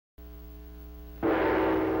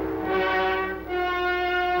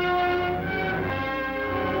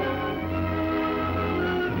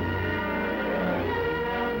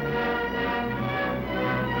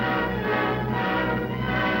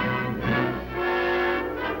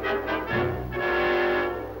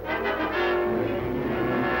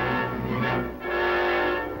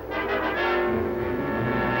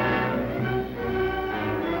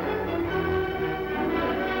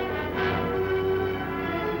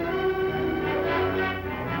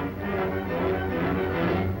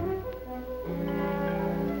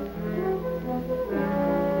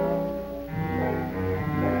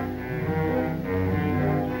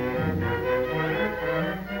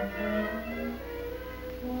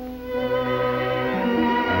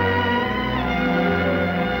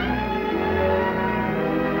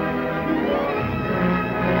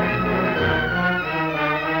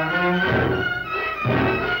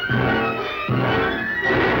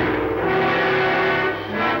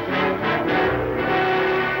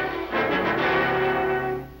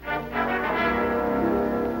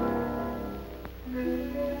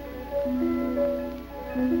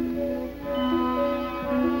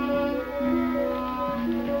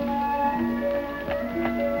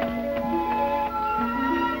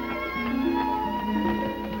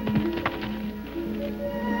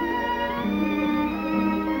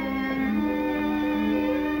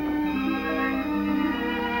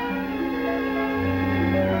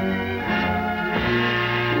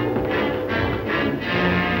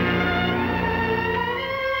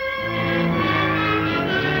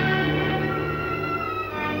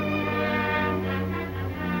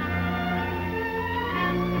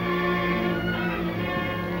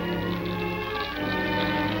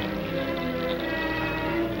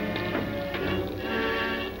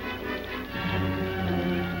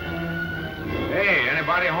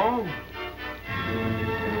along.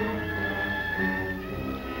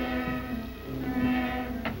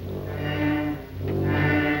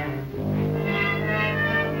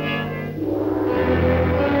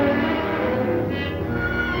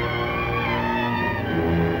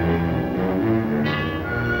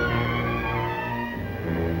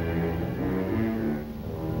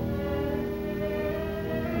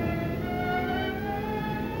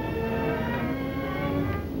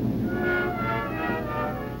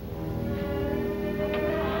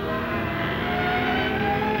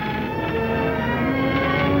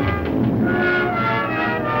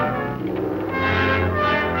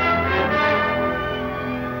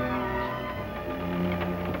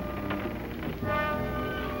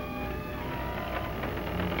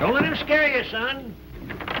 Don't let him scare you, son.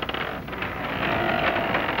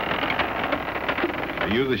 Are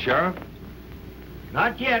you the sheriff?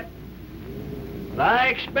 Not yet. But I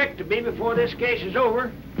expect to be before this case is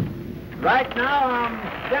over. Right now,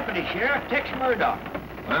 I'm Deputy Sheriff Tex Murdoch.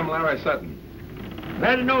 I'm Larry Sutton.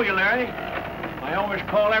 Glad to know you, Larry. I always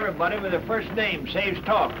call everybody with their first name. Saves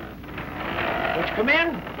talk. Would you come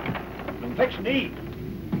in? I'm fixing to eat.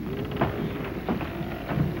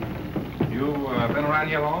 You been around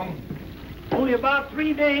here long? Only about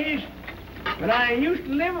 3 days. But I used to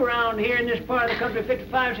live around here in this part of the country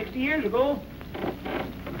 55, 60 years ago.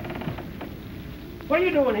 What are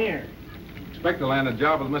you doing here? Expect to land a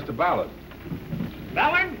job with Mr. Ballard.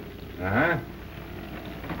 Ballard? Uh-huh.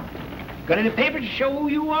 Got any papers to show who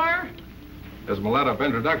you are? There's my letter of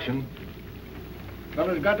introduction.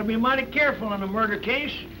 Fella's got to be mighty careful in a murder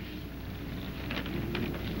case.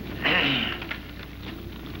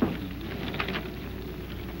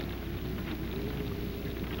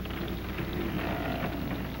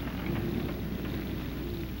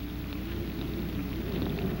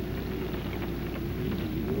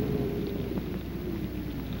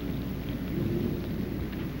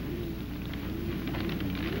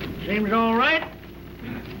 Seems all right.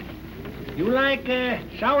 You like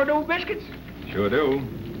sourdough biscuits? Sure do.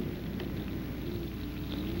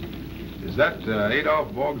 Is that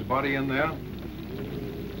Adolph Borg's body in there?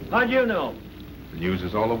 How'd you know? The news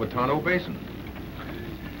is all over Tonto Basin.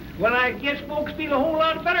 Well, I guess folks feel a whole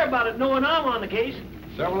lot better about it knowing I'm on the case.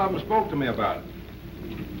 Several of them spoke to me about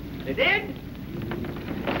it. They did?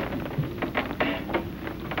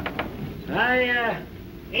 I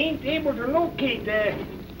ain't able to locate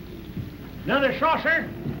another saucer.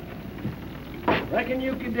 Reckon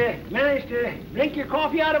you could manage to drink your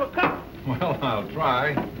coffee out of a cup. Well, I'll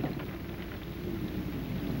try.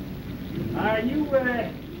 Are you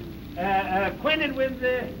acquainted with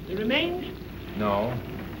the remains? No.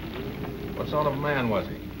 What sort of man was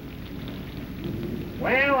he?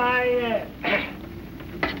 Well, I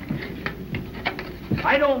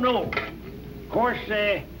don't know. Of course,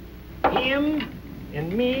 him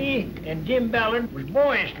and me and Jim Ballard was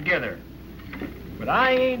boys together. But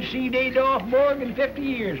I ain't seen Adolph Borg in 50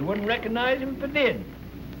 years. Wouldn't recognize him if I did.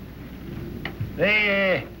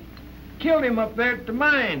 They killed him up there at the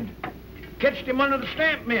mine. Catched him under the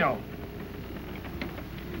stamp mill.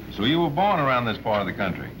 So you were born around this part of the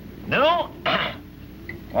country? No.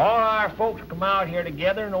 All our folks come out here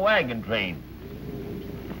together in a wagon train.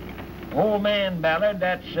 Old man Ballard,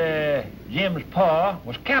 that's Jim's pa,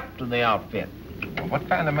 was captain of the outfit. Well, what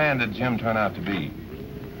kind of man did Jim turn out to be?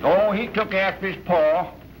 Oh, he took after his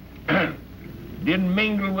pa. Didn't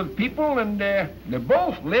mingle with people, and they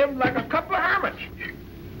both lived like a couple of hermits.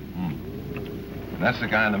 That's the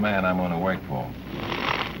kind of man I'm going to work for.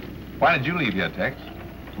 Why did you leave here, Tex?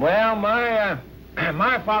 Well, my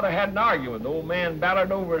father had an argument with old man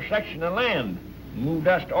Ballard over a section of land. Moved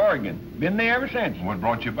us to Oregon. Been there ever since. What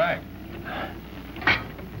brought you back?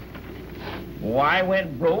 Well, I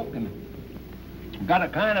went broke and got a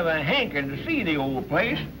kind of a hankering to see the old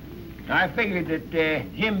place. I figured that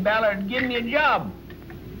Jim Ballard would give me a job.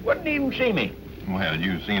 Wouldn't even see me. Well,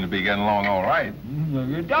 you seem to be getting along all right.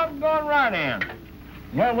 You're doggone right, Ann.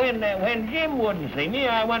 Well, when Jim wouldn't see me,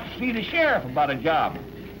 I went to see the sheriff about a job.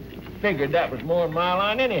 Figured that was more in my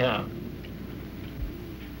line anyhow.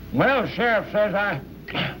 Well, the sheriff says I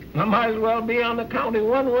might as well be on the county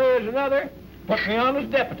one way as another. Put me on as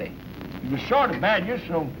deputy. He was short of badges,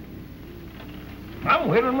 so I'm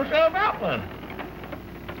whittling myself out one.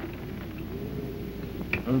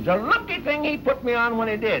 It was a lucky thing he put me on when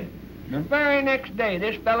he did. The very next day,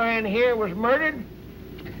 this fella in here was murdered.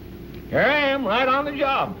 Here I am, right on the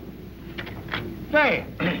job. Say,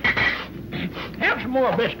 have some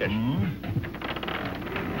more biscuits.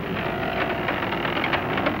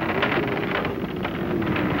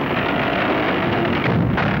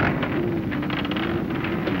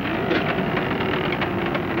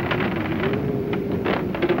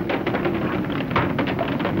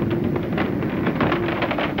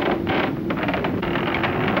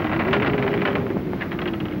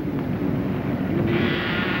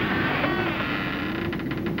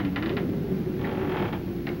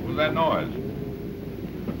 that noise?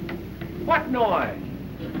 What noise?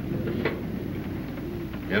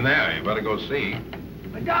 In there. You better go see.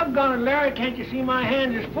 But doggone it, Larry, can't you see my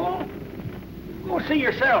hands is full? Go see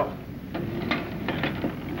yourself.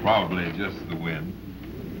 Probably just the wind.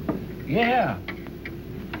 Yeah.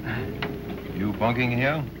 You bunking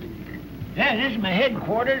here? Yeah, this is my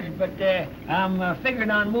headquarters, but I'm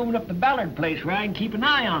figuring on moving up to Ballard Place where I can keep an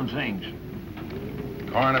eye on things.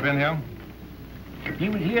 Coroner been here? He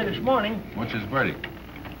was here this morning. What's his verdict?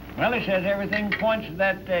 Well, he says everything points to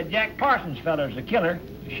that Jack Parsons feller's the killer.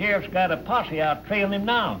 The sheriff's got a posse out trailing him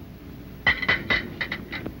now.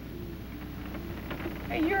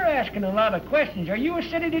 Hey, you're asking a lot of questions. Are you a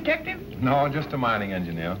city detective? No, just a mining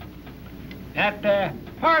engineer. That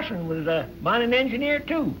Parsons was a mining engineer,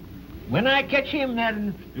 too. When I catch him, that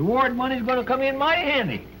reward money's going to come in mighty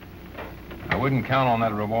handy. I wouldn't count on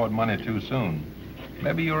that reward money too soon.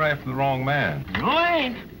 Maybe you're after the wrong man. No, I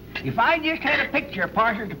ain't. If I just had a picture of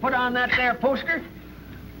Parsons to put on that there poster,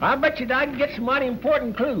 I bet you I could get some mighty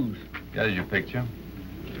important clues. There's your picture.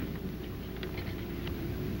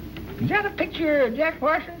 Is that a picture of Jack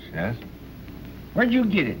Parsons? Yes? Where'd you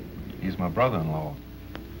get it? He's my brother-in-law.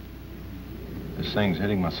 This thing's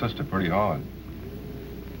hitting my sister pretty hard.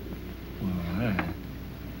 Well,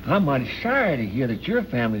 I'm mighty sorry to hear that your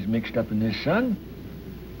family's mixed up in this, son.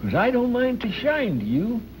 Because I don't mind to shine to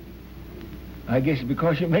you. I guess it's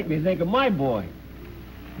because you make me think of my boy.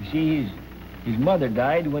 You see, his mother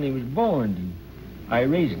died when he was born, and I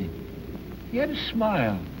raised him. He had a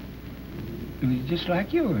smile. It was just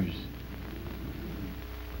like yours.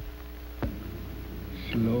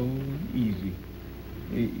 Slow and easy.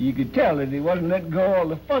 You could tell that he wasn't letting go all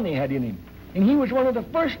the fun he had in him. And he was one of the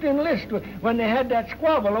first to enlist when they had that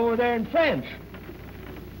squabble over there in France.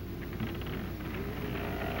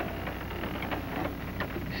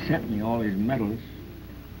 He sent me all his medals.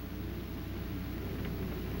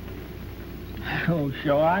 Oh,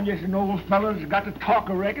 sure, I'm just an old fellow that's got to talk,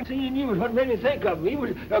 I reckon. Seeing you is what made me think of him. He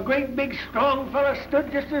was a great, big, strong fellow,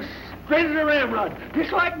 stood just as straight as a ramrod,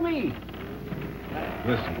 just like me.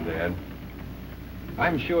 Listen, Dad.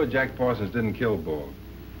 I'm sure Jack Parsons didn't kill Bull.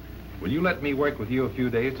 Will you let me work with you a few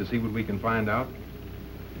days to see what we can find out?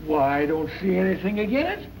 Why, I don't see anything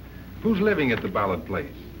against it. Who's living at the Ballard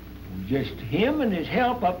place? Just him and his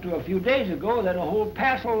help up to a few days ago. Then a whole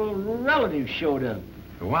passel of relatives showed up.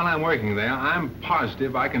 But while I'm working there, I'm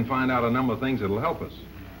positive I can find out a number of things that'll help us.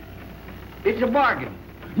 It's a bargain.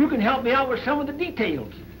 You can help me out with some of the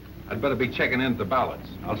details. I'd better be checking in at the Ballards.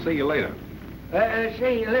 I'll see you later.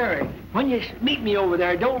 Say, Larry, when you meet me over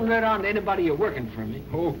there, don't let on to anybody you're working for me.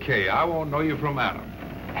 Okay, I won't know you from Adam.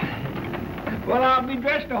 Well, I'll be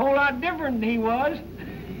dressed a whole lot different than he was.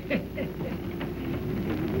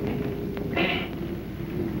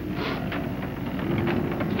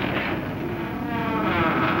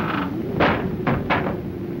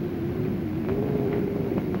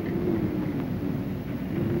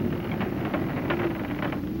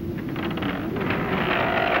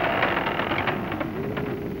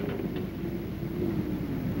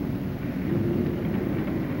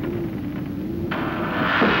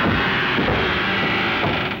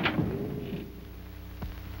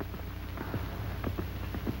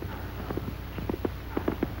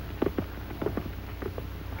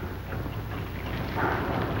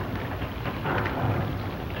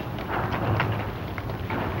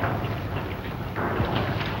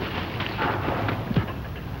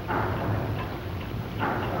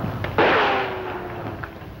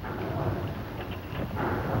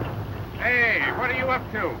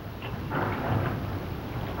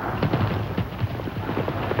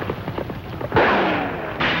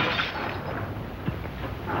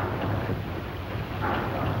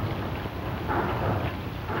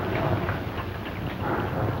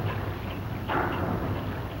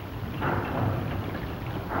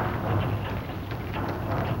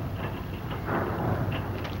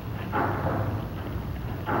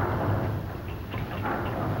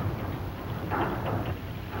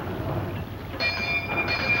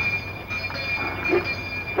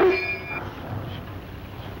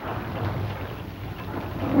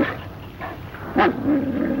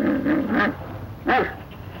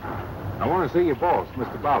 I want to see your boss,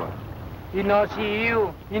 Mr. Ballard. He not see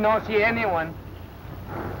you. He not see anyone.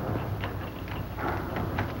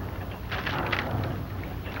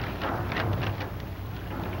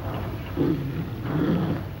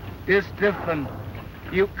 It's different.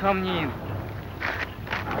 You come in.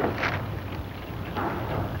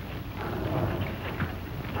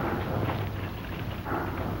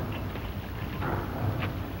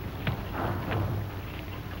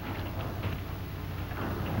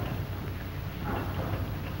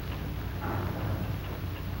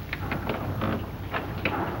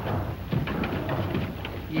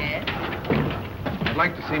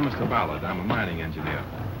 see Mr. Ballard. I'm a mining engineer.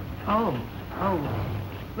 Oh.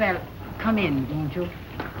 Well, come in, won't you?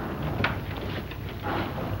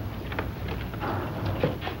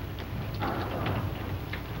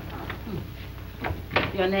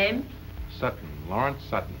 Your name? Sutton, Lawrence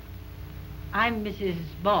Sutton. I'm Mrs.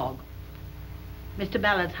 Bogg, Mr.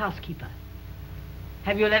 Ballard's housekeeper.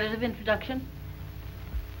 Have you letters of introduction?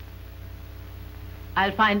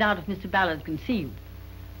 I'll find out if Mr. Ballard can see you.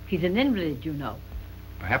 He's an invalid, you know.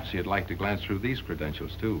 Perhaps you'd like to glance through these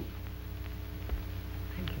credentials, too.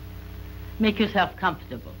 Thank you. Make yourself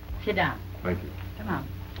comfortable. Sit down. Thank you. Come on.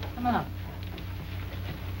 Come on up.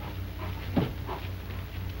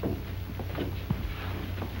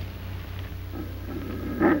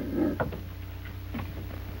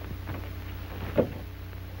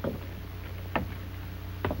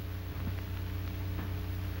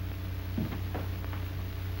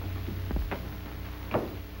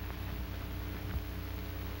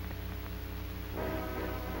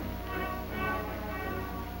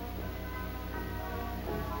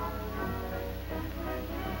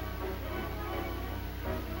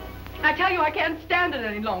 I tell you, I can't stand it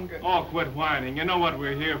any longer. Oh, quit whining. You know what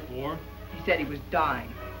we're here for. He said he was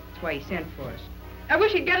dying. That's why he sent for us. I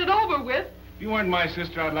wish he'd get it over with. If you weren't my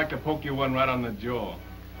sister, I'd like to poke you one right on the jaw.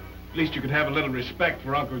 At least you could have a little respect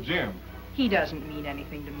for Uncle Jim. He doesn't mean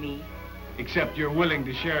anything to me. Except you're willing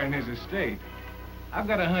to share in his estate. I've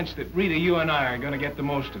got a hunch that Rita, you and I are going to get the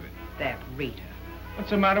most of it. That Rita. What's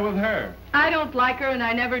the matter with her? I don't like her, and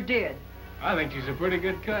I never did. I think she's a pretty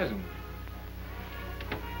good cousin.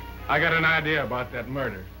 I got an idea about that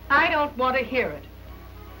murder. I don't want to hear it.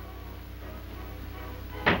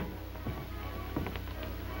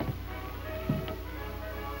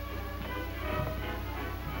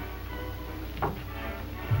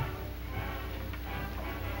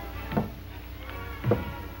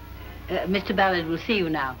 Mr. Ballard will see you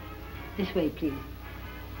now. This way, please.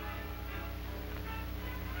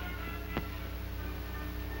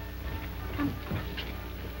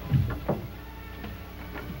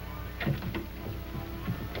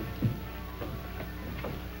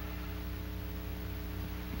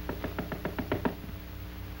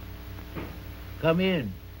 Come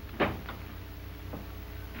in.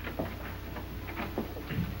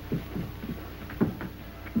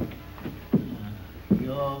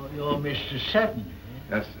 You're Mr. Sutton.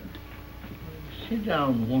 Eh? Yes, sir. Sit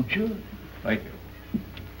down, won't you? Thank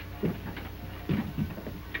you.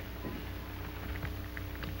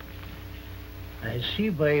 I see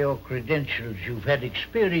by your credentials you've had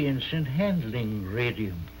experience in handling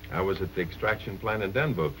radium. I was at the extraction plant in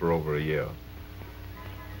Denver for over a year.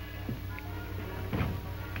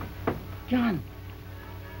 John.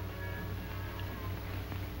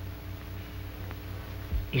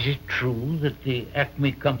 Is it true that the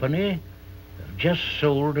Acme Company just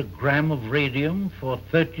sold a gram of radium for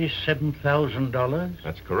 $37,000?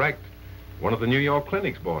 That's correct. One of the New York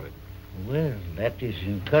clinics bought it. Well, that is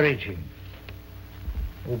encouraging.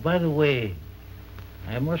 Oh, by the way,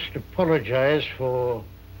 I must apologize for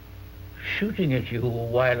shooting at you a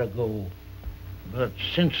while ago. But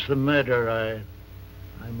since the murder,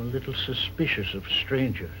 I'm a little suspicious of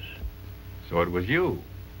strangers. So it was you.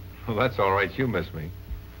 Well, that's all right. You miss me.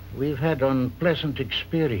 We've had unpleasant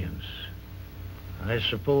experience. I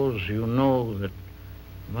suppose you know that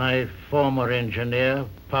my former engineer,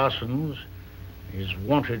 Parsons, is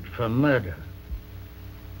wanted for murder.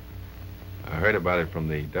 I heard about it from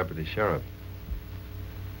the deputy sheriff.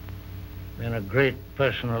 Been a great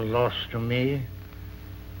personal loss to me.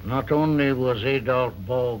 Not only was Adolph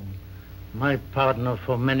Bogg my partner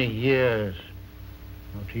for many years,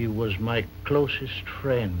 but he was my closest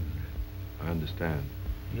friend. I understand.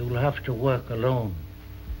 You'll have to work alone.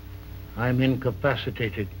 I'm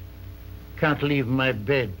incapacitated. Can't leave my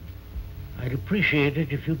bed. I'd appreciate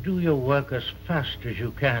it if you do your work as fast as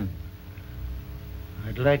you can.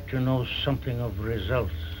 I'd like to know something of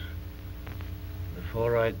results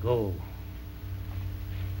before I go.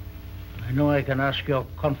 I know I can ask your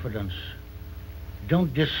confidence.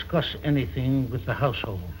 Don't discuss anything with the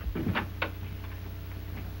household.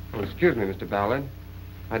 Oh, excuse me, Mr. Ballard.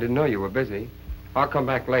 I didn't know you were busy. I'll come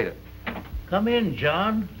back later. Come in,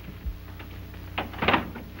 John.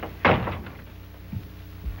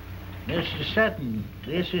 Mr. Sutton,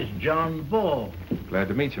 this is John Ball. Glad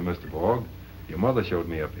to meet you, Mr. Borg. Your mother showed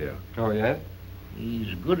me up here. Oh, yes?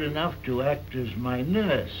 He's good enough to act as my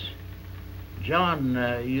nurse. John,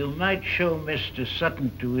 you might show Mr.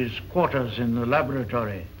 Sutton to his quarters in the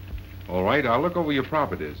laboratory. All right, I'll look over your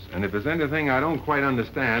properties. And if there's anything I don't quite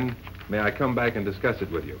understand, may I come back and discuss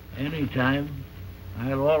it with you? Anytime.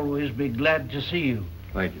 I'll always be glad to see you.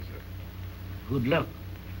 Thank you, sir. Good luck.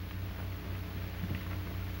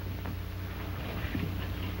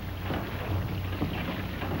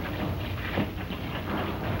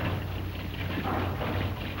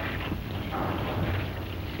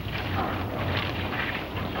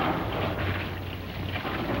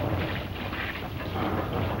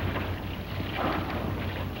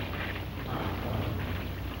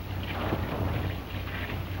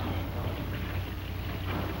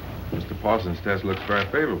 Mr. Parsons' test looks very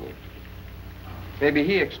favorable. Maybe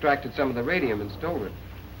he extracted some of the radium and stole it.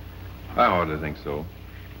 I ought to think so.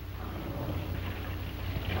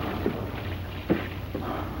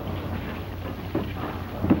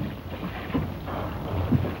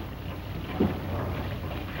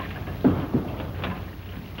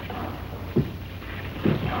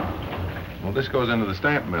 Well, this goes into the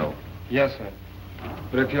stamp mill. Yes, sir.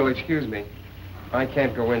 But if you'll excuse me, I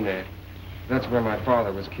can't go in there. That's where my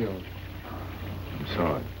father was killed. I'm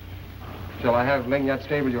sorry. Shall I have Lingyat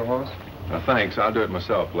stable your horse? Thanks. I'll do it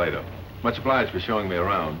myself later. Much obliged for showing me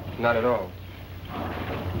around. Not at all.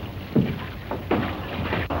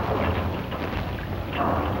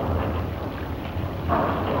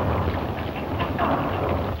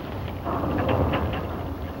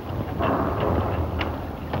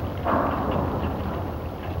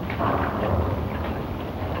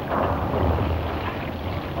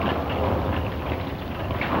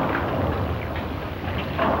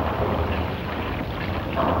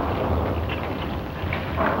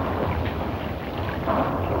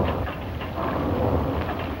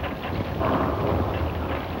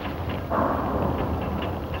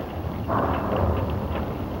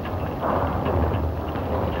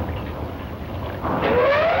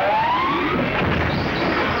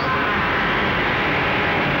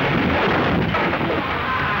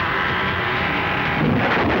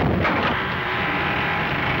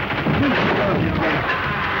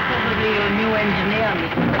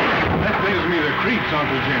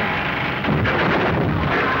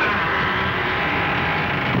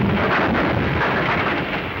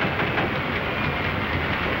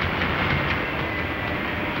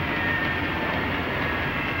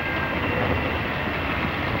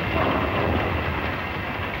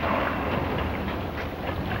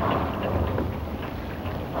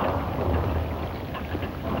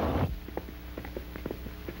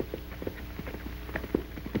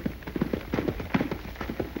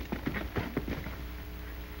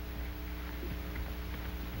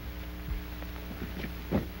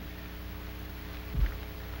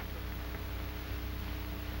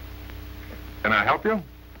 Can I help you?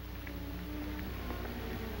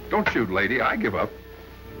 Don't shoot, lady. I give up.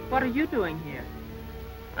 What are you doing here?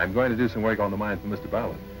 I'm going to do some work on the mine for Mr.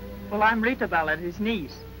 Ballard. Well, I'm Rita Ballard, his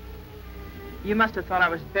niece. You must have thought I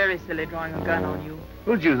was very silly drawing a gun on you.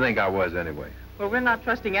 Who'd you think I was, anyway? Well, we're not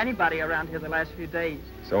trusting anybody around here the last few days.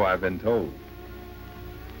 So I've been told.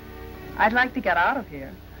 I'd like to get out of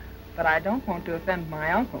here, but I don't want to offend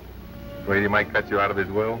my uncle. Afraid he might cut you out of his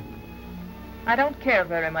will? I don't care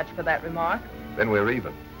very much for that remark. Then we're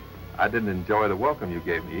even. I didn't enjoy the welcome you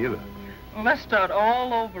gave me either. Well, let's start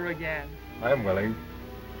all over again. I'm willing.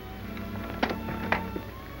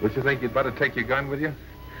 Don't you think you'd better take your gun with you?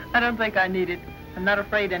 I don't think I need it. I'm not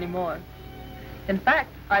afraid anymore. In fact,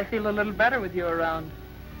 I feel a little better with you around.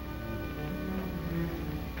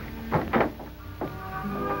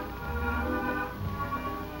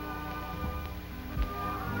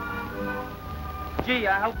 Gee,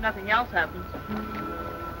 I hope nothing else happens.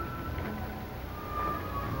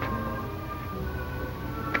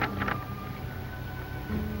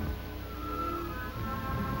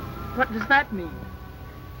 What does that mean?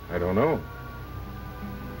 I don't know.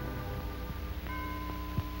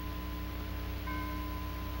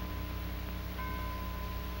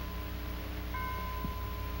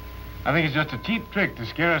 I think it's just a cheap trick to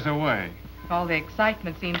scare us away. All the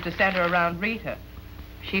excitement seems to center around Rita.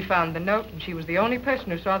 She found the note, and she was the only person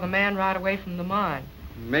who saw the man ride away from the mine.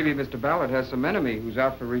 Maybe Mr. Ballard has some enemy who's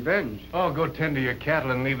out for revenge. Oh, go tend to your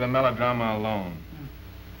cattle and leave the melodrama alone.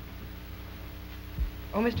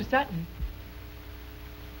 Oh, Mr. Sutton.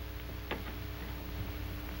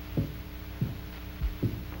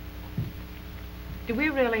 Do we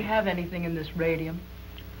really have anything in this radium?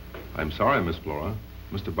 I'm sorry, Miss Flora.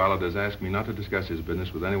 Mr. Ballard has asked me not to discuss his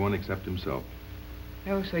business with anyone except himself.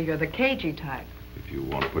 Oh, so you're the cagey type. If you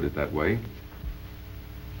want to put it that way.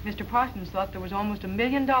 Mr. Parsons thought there was almost $1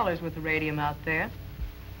 million worth of radium out there.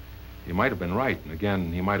 He might have been right, and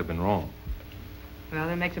again, he might have been wrong. Well,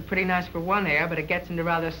 that makes it pretty nice for one heir, but it gets into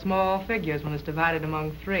rather small figures when it's divided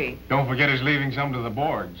among 3. Don't forget he's leaving some to the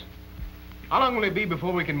boards. How long will it be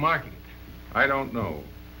before we can market it? I don't know.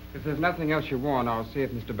 If there's nothing else you want, I'll see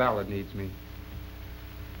if Mr. Ballard needs me.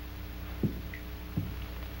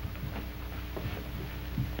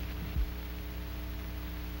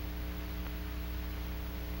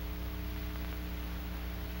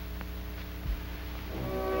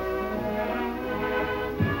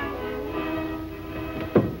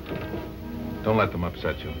 Don't let them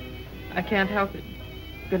upset you. I can't help it.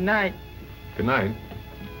 Good night. Good night.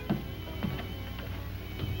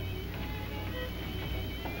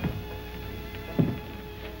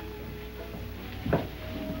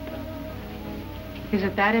 Is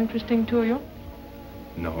it that interesting to you?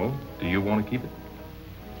 No. Do you want to keep it?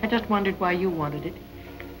 I just wondered why you wanted it.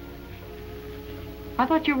 I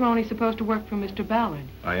thought you were only supposed to work for Mr. Ballard.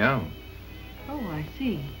 I am. Oh, I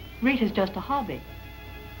see. Rita's just a hobby.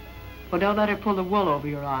 Well, don't let her pull the wool over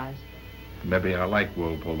your eyes. Maybe I like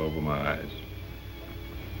wool pulled over my eyes.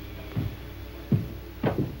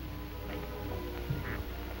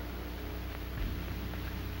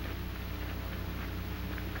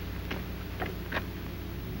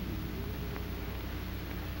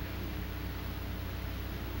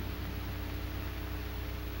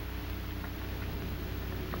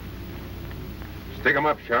 Stick 'em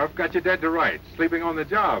up, Sheriff. Got you dead to rights. Sleeping on the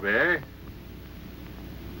job, eh?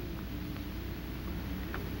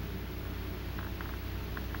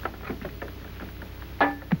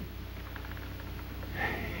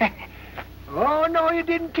 Oh, no, you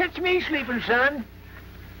didn't catch me sleeping, son.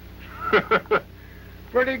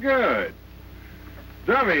 Pretty good.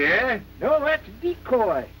 Dummy, eh? No, that's a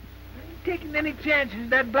decoy. I ain't taking any chances of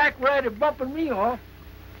that black rider bumping me off.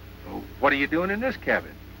 Oh, what are you doing in this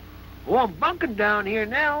cabin? Oh, I'm bunking down here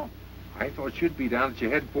now. I thought you'd be down at your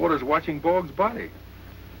headquarters watching Boggs' body.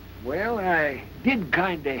 Well, I did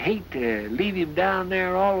kind of hate to leave him down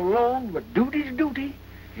there all alone, but duty's duty.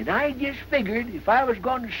 And I just figured if I was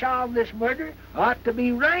going to solve this murder, I ought to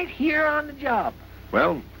be right here on the job.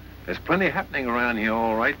 Well, there's plenty happening around here,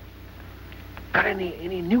 all right. Got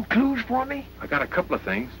any new clues for me? I got a couple of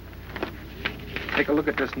things. Take a look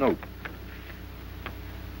at this note.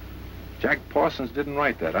 Jack Parsons didn't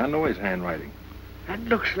write that. I know his handwriting. That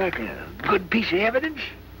looks like a good piece of evidence.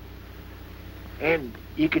 And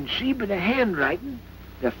you can see by the handwriting,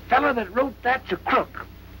 the fellow that wrote that's a crook.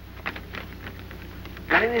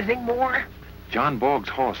 Got anything more? John Boggs'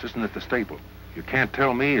 horse isn't at the stable. You can't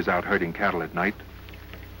tell me he's out herding cattle at night.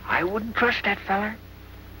 I wouldn't trust that fella.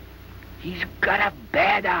 He's got a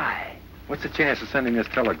bad eye. What's the chance of sending this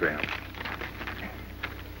telegram?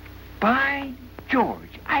 By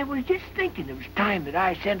George, I was just thinking it was time that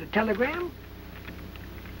I sent a telegram.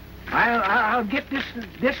 I'll get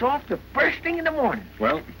this off the first thing in the morning.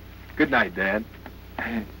 Well, good night, Dad.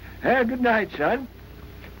 Good night, son.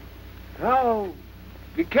 Oh,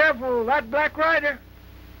 be careful of that black rider.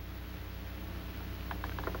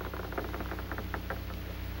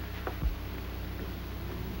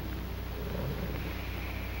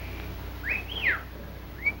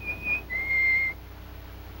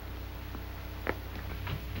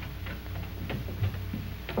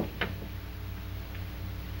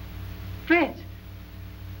 Fritz.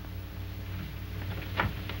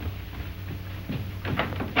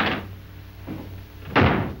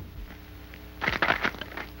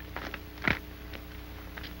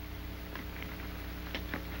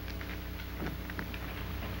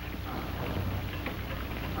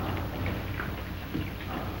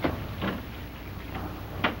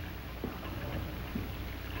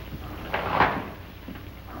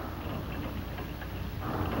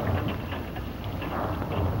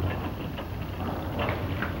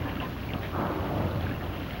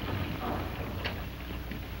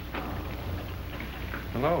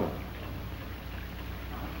 Hello.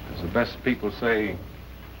 As the best people say,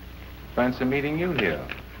 fancy meeting you here.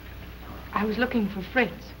 I was looking for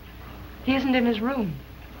Fritz. He isn't in his room.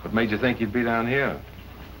 What made you think you'd be down here?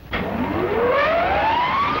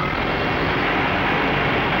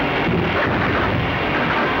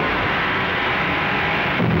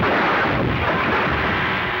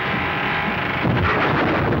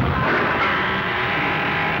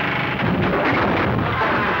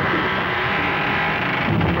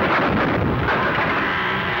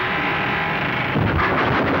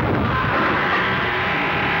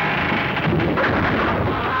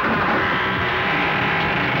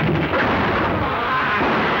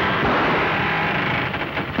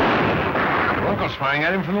 Firing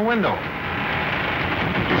at him from the window. You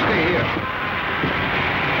stay here.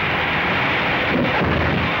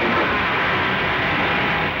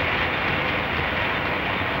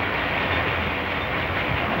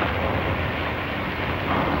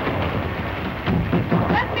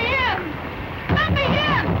 Let me in! Let me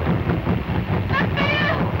in! Let me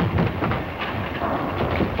in!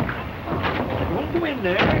 Don't go in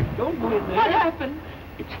there. Don't go in there. What happened?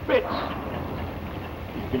 It's Fritz.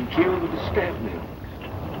 He's been killed with a stab nail.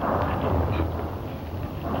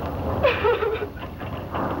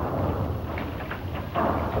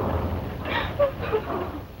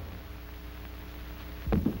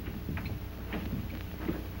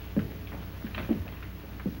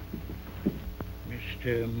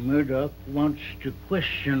 Mr. Murdoch wants to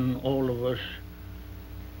question all of us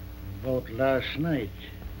about last night.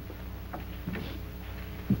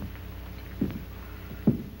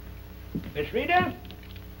 Miss Rita,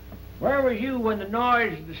 where was you when the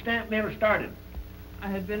noise of the stamp mill started? I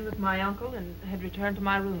had been with my uncle and had returned to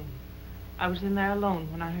my room. I was in there alone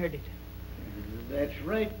when I heard it. That's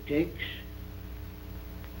right, Tex.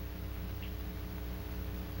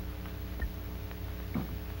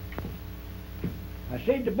 I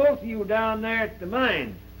said to both of you down there at the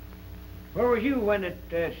mine, where was you when it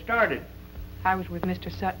started? I was with Mr.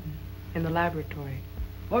 Sutton in the laboratory.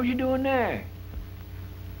 What was you doing there?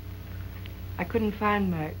 I couldn't find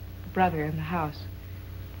my brother in the house,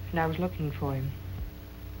 and I was looking for him.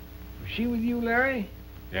 Was she with you, Larry?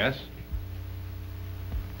 Yes?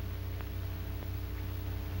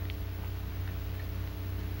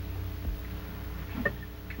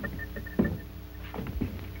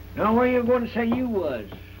 Now, where you going to say you was?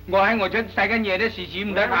 我喺我出洗緊嘢啲時時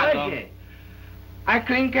唔得 Where 閒 was 講。 you? I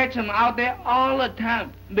couldn't catch him out there all the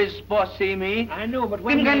time. Miss Boss see me. I know, but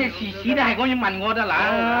when 點解你時時都係咁樣問我得 All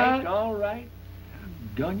啦 right, all right.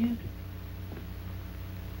 Done you?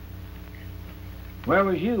 Where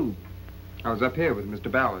was you? I was up here with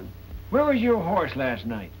Mr. Ballard. Where was your horse last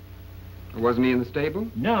night? Wasn't he in the stable?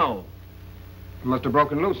 No. He must have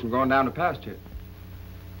broken loose and gone down to pasture.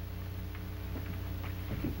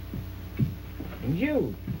 And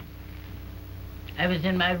you? I was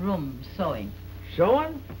in my room sewing.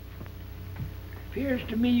 Sewing? Appears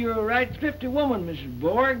to me you're a right thrifty woman, Mrs.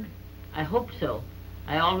 Borg. I hope so.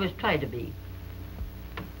 I always try to be.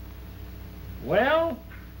 Well,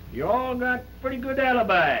 you all got pretty good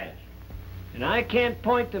alibis. And I can't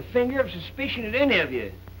point the finger of suspicion at any of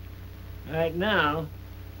you. Right now.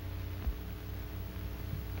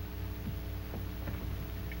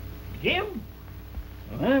 Jim?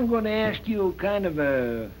 Well, I'm going to ask you kind of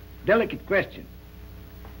a delicate question.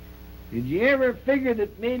 Did you ever figure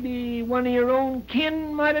that maybe one of your own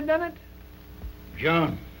kin might have done it?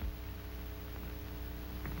 John.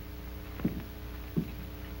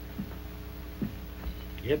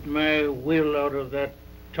 Get my will out of that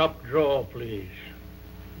top drawer, please.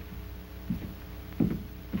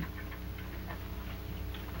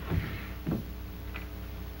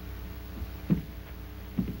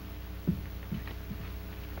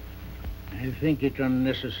 I think it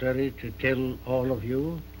unnecessary to tell all of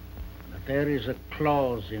you that there is a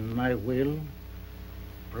clause in my will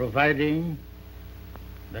providing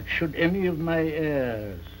that should any of my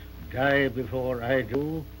heirs die before I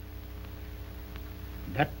do,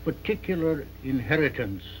 that particular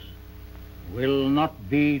inheritance will not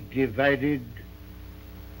be divided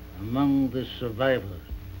among the survivors.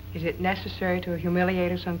 Is it necessary to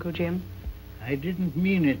humiliate us, Uncle Jim? I didn't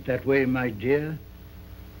mean it that way, my dear.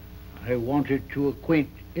 I wanted to acquaint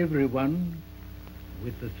everyone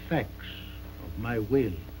with the facts of my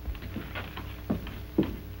will.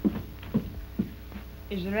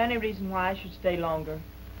 Is there any reason why I should stay longer?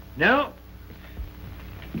 No.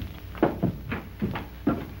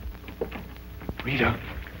 Rita,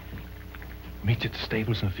 meet you at the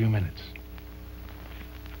stables in a few minutes.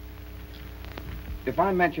 If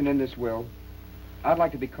I'm mentioned in this will, I'd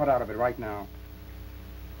like to be cut out of it right now.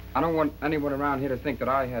 I don't want anyone around here to think that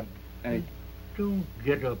I had any... Don't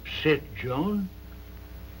get upset, John.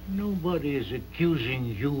 Nobody is accusing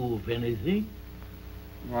you of anything.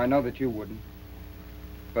 Well, I know that you wouldn't.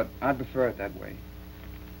 But I'd prefer it that way.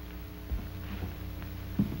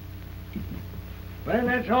 Well,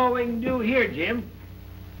 that's all we can do here, Jim.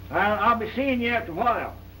 I'll be seeing you after a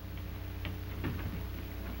while.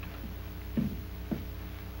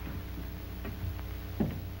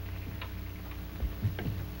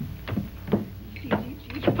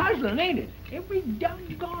 It's puzzling, ain't it? Every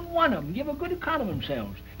doggone one of them give a good account of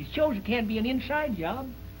themselves. It shows it can't be an inside job.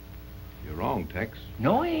 You're wrong, Tex.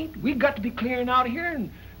 No, it ain't. We've got to be clearing out of here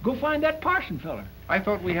and go find that Parson feller. I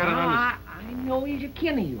thought we had an I know he's a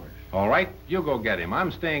kin of yours. All right, you go get him.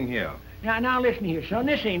 I'm staying here. Now listen here, son.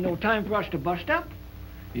 This ain't no time for us to bust up.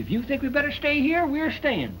 If you think we better stay here, we're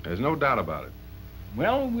staying. There's no doubt about it.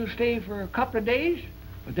 Well, we'll stay for a couple of days,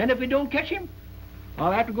 but then if we don't catch him,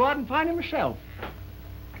 I'll have to go out and find him myself.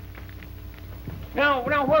 Now,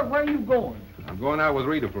 where are you going? I'm going out with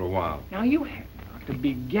Rita for a while. Now, you have not to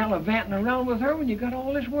be gallivanting around with her when you got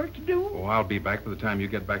all this work to do. Oh, I'll be back by the time you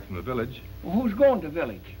get back from the village. Well, who's going to the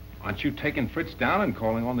village? Aren't you taking Fritz down and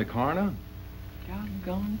calling on the coroner?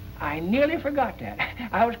 Doggone. I nearly forgot that.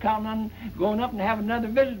 I was counting on going up and having another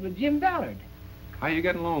visit with Jim Ballard. How you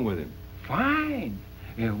getting along with him? Fine.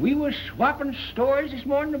 We was swapping stories this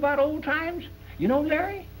morning about old times. You know,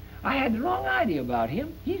 Larry, I had the wrong idea about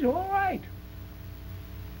him. He's all right.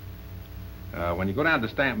 When you go down to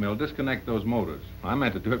the stamp mill, disconnect those motors. I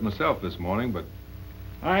meant to do it myself this morning, but...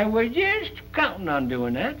 I was just counting on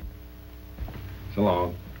doing that. So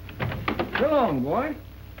long. So long, boy.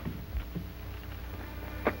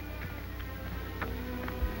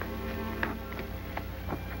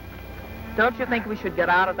 Don't you think we should get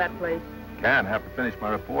out of that place? Can't. Have to finish my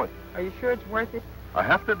report. Are you sure it's worth it? I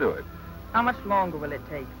have to do it. How much longer will it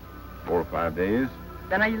take? 4 or 5 days.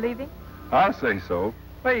 Then are you leaving? I say so.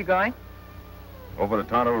 Where are you going? Over to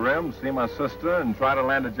Tonto Rim, see my sister, and try to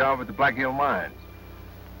land a job at the Black Hill Mines.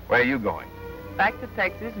 Where are you going? Back to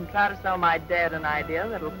Texas and try to sell my dad an idea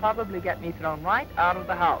that'll probably get me thrown right out of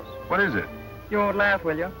the house. What is it? You won't laugh,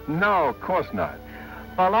 will you? No, of course not.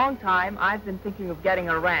 For a long time, I've been thinking of getting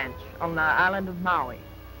a ranch on the island of Maui.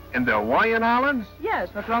 In the Hawaiian Islands? Yes,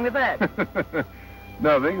 what's wrong with that?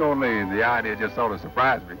 Nothing, only the idea just sort of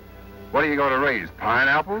surprised me. What are you going to raise,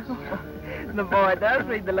 pineapples? The boy does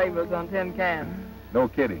read the labels on tin cans. No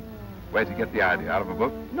kidding. Where'd you get the idea? Out of a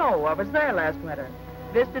book? No, I was there last winter.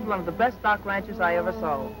 Visited one of the best stock ranches I ever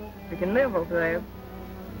saw. We can live over there.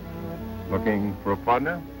 Looking for a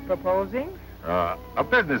partner? Proposing? A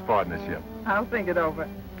business partnership. I'll think it over.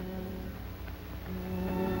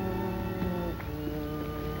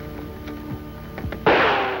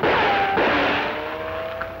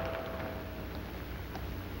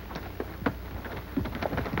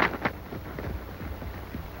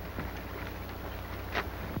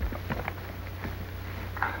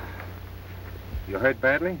 You hurt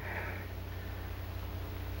badly?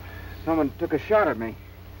 Someone took a shot at me.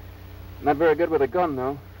 Not very good with a gun,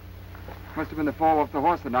 though. Must have been the fall off the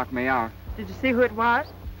horse that knocked me out. Did you see who it was?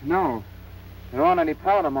 No. There aren't any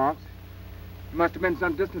powder marks. It must have been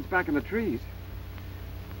some distance back in the trees.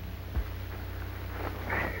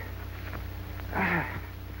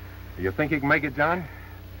 You think you can make it, John?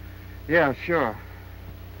 Yeah, sure.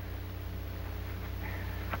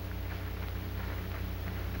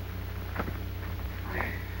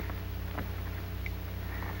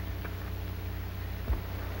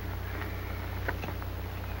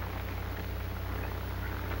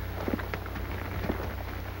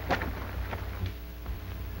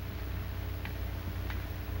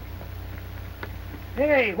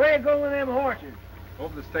 Hey, where you going with them horses?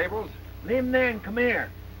 Over the stables? Leave them there and come here.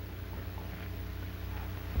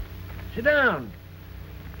 Sit down.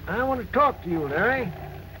 I want to talk to you, Larry.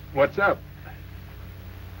 What's up?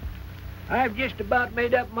 I've just about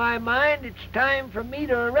made up my mind it's time for me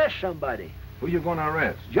to arrest somebody. Who you going to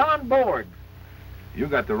arrest? John Board. You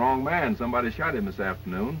got the wrong man. Somebody shot him this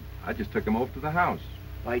afternoon. I just took him over to the house.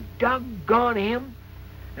 By doggone him.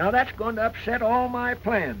 Now that's going to upset all my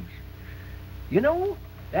plans. You know,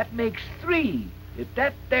 that makes 3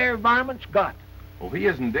 that there varmint's got. Oh, he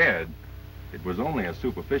isn't dead. It was only a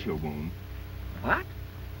superficial wound. What?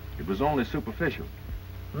 It was only superficial.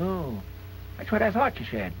 Oh, that's what I thought you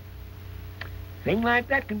said. Thing like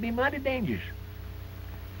that can be mighty dangerous.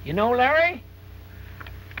 You know, Larry,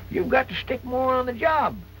 you've got to stick more on the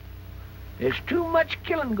job. There's too much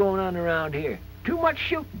killing going on around here. Too much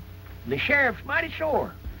shooting. And the sheriff's mighty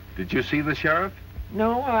sore. Did you see the sheriff?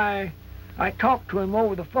 No, I talked to him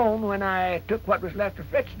over the phone when I took what was left of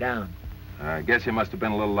Fritz down. I guess he must have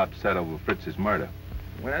been a little upset over Fritz's murder.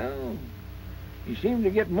 Well, he seemed to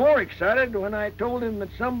get more excited when I told him that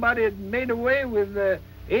somebody had made away with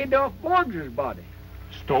Adolf Borger's body.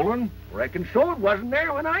 Stolen? Reckon so. It wasn't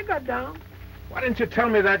there when I got down. Why didn't you tell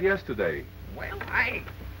me that yesterday? Well, I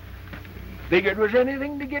figured it was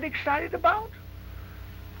anything to get excited about.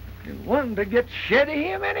 And one to get shed of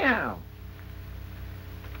him anyhow.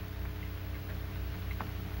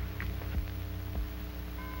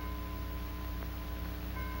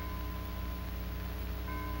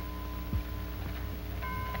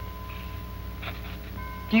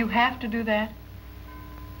 Do you have to do that?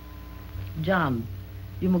 John,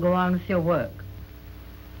 you may go on with your work.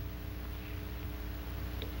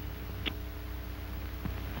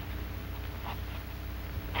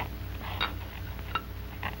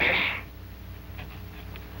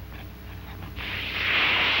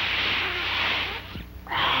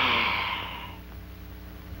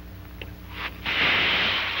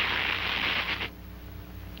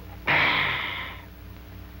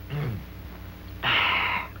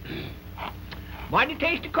 Mighty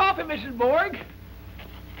tasty coffee, Mrs. Borg.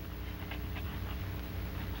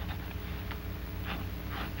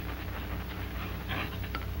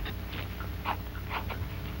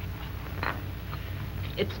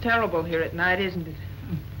 It's terrible here at night, isn't it?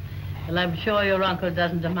 Well, I'm sure your uncle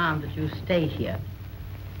doesn't demand that you stay here.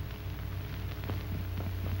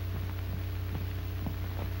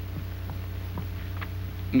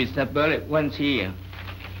 Mr. Bullet wants here.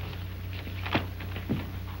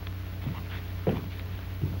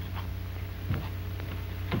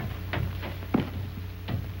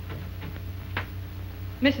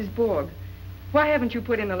 Mrs. Borg, Why haven't you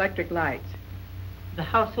put in electric lights? The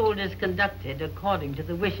household is conducted according to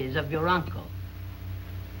the wishes of your uncle.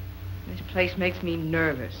 This place makes me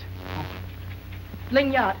nervous.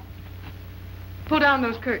 Lignot, pull down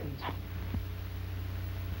those curtains.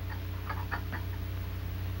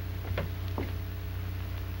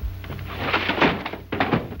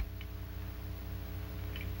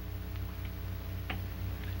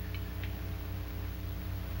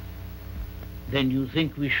 Then you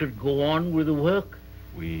think we should go on with the work?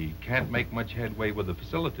 We can't make much headway with the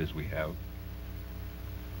facilities we have.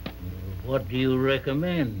 What do you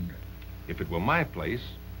recommend? If it were my place,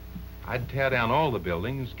 I'd tear down all the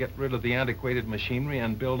buildings, get rid of the antiquated machinery,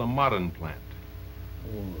 and build a modern plant.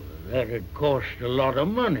 Oh, that'd cost a lot of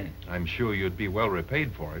money. I'm sure you'd be well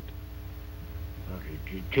repaid for it. But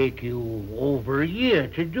it'd take you over a year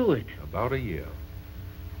to do it. About a year.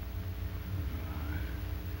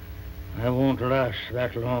 I won't last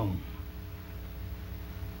that long.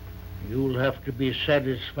 You'll have to be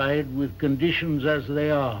satisfied with conditions as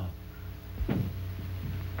they are.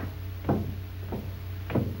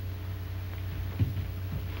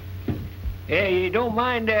 Hey, you don't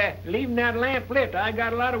mind leaving that lamp lit? I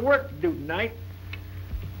got a lot of work to do tonight.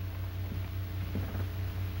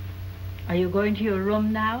 Are you going to your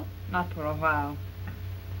room now? Not for a while.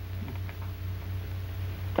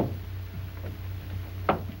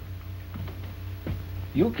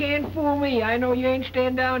 You can't fool me. I know you ain't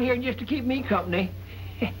staying down here just to keep me company.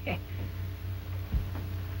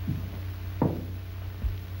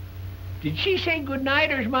 Did she say good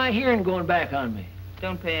night, or is my hearing going back on me?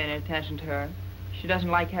 Don't pay any attention to her. She doesn't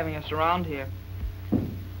like having us around here.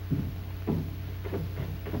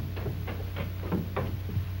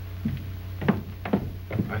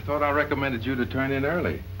 I thought I recommended you to turn in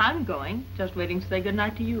early. I'm going. Just waiting to say good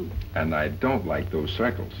night to you. And I don't like those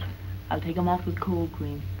circles. I'll take 'em off with cold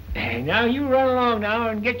cream. Hey, now you run along now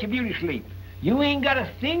and get your beauty sleep. You ain't got a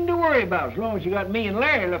thing to worry about as long as you got me and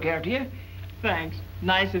Larry to look after you. Thanks.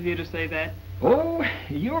 Nice of you to say that. Oh,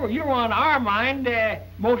 you're on our mind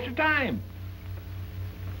most of the time.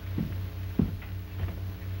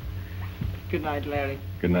 Good night, Larry.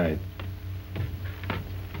 Good night.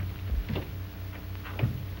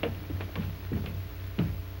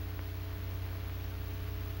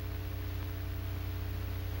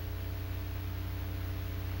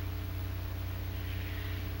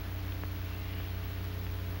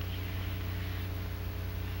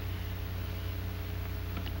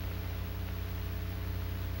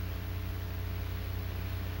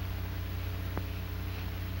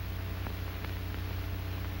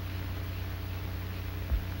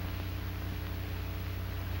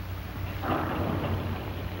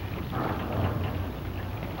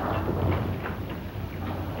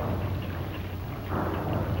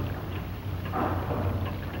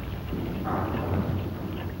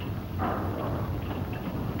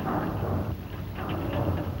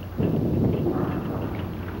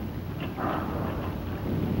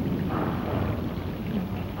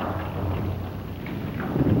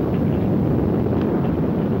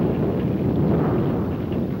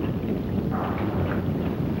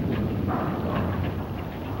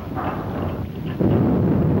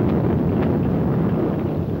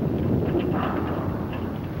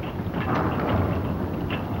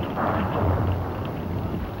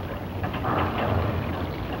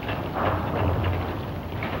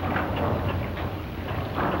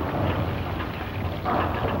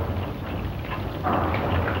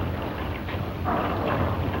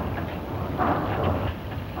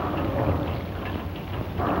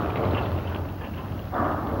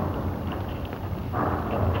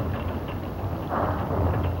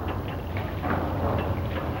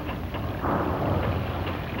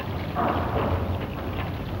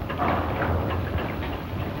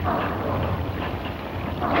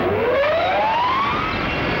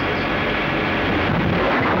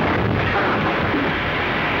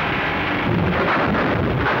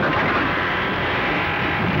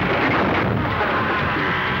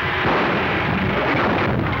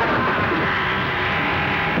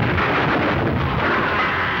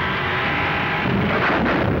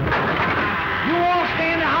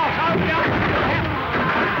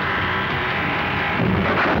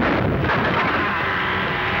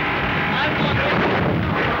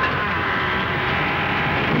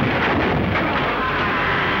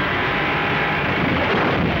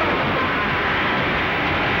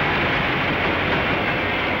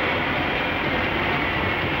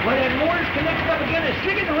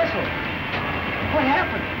 What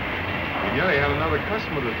happened? Yeah, he had another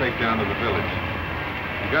customer to take down to the village.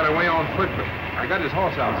 He got away on foot, but I got his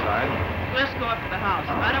horse outside. Let's go up to the house.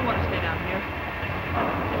 I don't want to stay down here.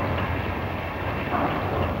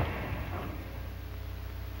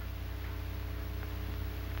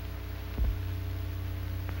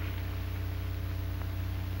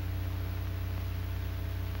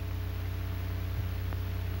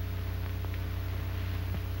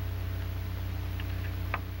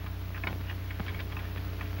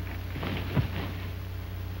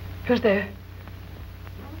 Who's there?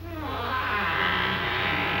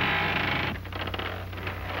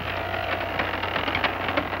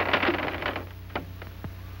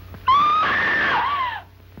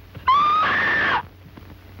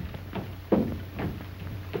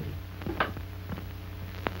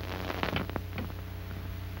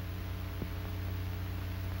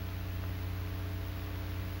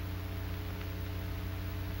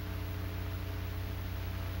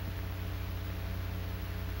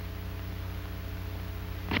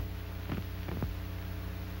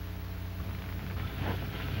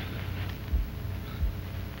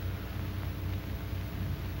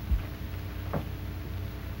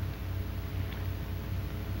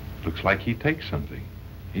 Looks like he takes something.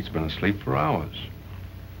 He's been asleep for hours.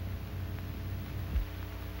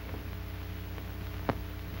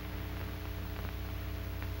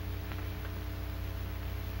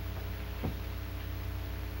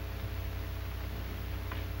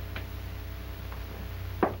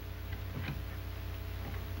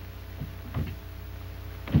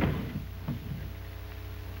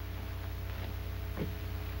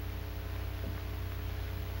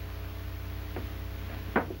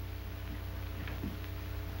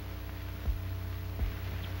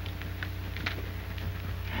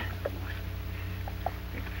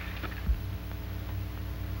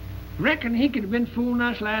 Reckon he could have been fooling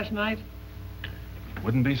us last night?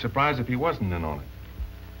 Wouldn't be surprised if he wasn't in on it.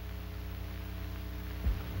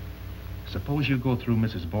 Suppose you go through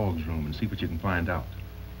Mrs. Boggs' room and see what you can find out.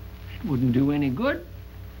 It wouldn't do any good.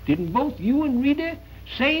 Didn't both you and Rita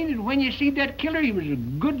say that when you see that killer, he was a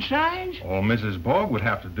good size? All Mrs. Boggs would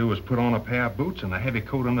have to do is put on a pair of boots and a heavy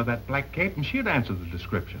coat under that black cape, and she'd answer the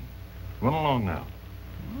description. Run along now.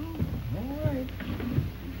 Oh, all right.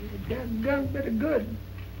 You're a daggone bit of good.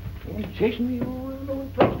 You're chasing me all around the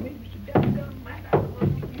place, me, Mr. Daggone mad. I don't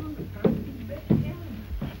know what you're trying to do the best you can.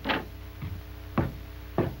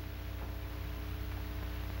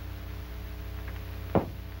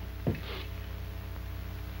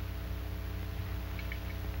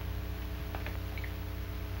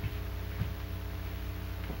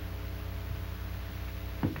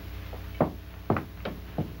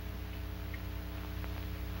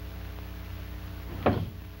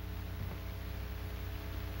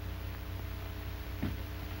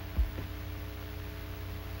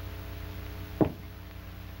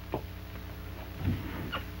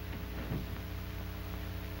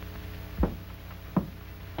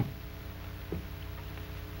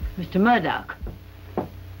 Mr. Murdoch,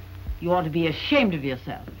 you ought to be ashamed of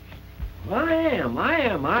yourself. I am.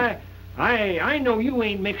 I know you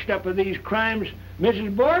ain't mixed up with these crimes,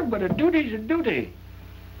 Mrs. Borg, but a duty's a duty.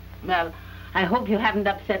 Well, I hope you haven't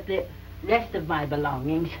upset the rest of my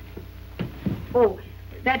belongings. Oh,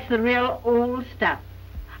 that's the real old stuff.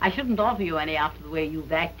 I shouldn't offer you any after the way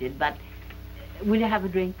you've acted, but will you have a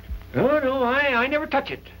drink? Oh, no, I never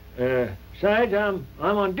touch it. Besides, I'm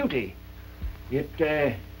on duty.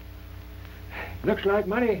 It, looks like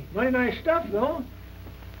mighty nice stuff, though.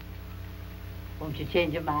 Won't you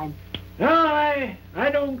change your mind? No, I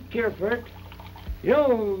don't care for it. You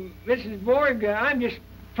know, Mrs. Borg, I'm just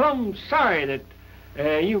plumb sorry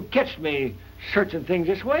that you catched me searching things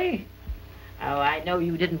this way. Oh, I know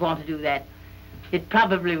you didn't want to do that. It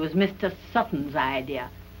probably was Mr. Sutton's idea.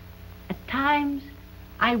 At times,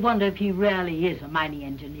 I wonder if he really is a mining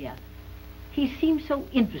engineer. He seems so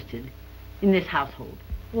interested in this household.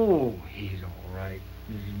 Oh, he's all right,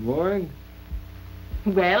 Mrs. Borg.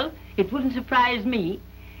 Well, it wouldn't surprise me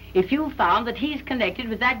if you found that he's connected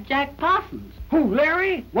with that Jack Parsons. Who,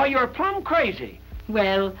 Larry? Why, you're plumb crazy.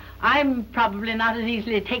 Well, I'm probably not as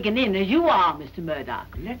easily taken in as you are, Mr. Murdoch.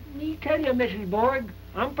 Let me tell you, Mrs. Borg,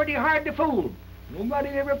 I'm pretty hard to fool. Nobody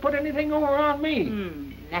ever put anything over on me.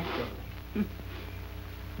 Naturally.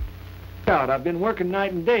 I've been working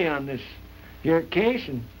night and day on this here case,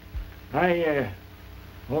 and I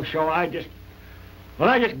just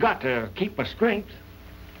got to keep my strength.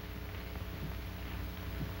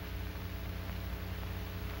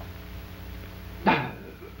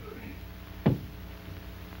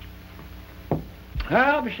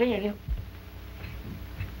 I'll be seeing you.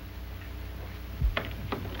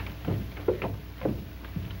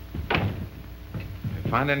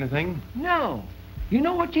 Find anything? No. You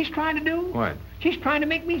know what she's trying to do? What? She's trying to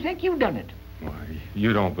make me think you done it. Why,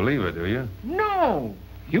 you don't believe it, do you? No,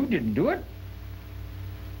 you didn't do it.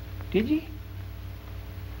 Did you?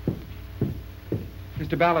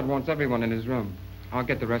 Mr. Ballard wants everyone in his room. I'll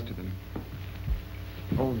get the rest of them.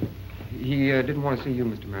 Oh, he didn't want to see you,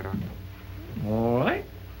 Mr. Murdoch. All right.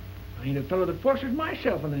 I ain't a fellow that forces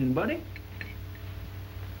myself on anybody.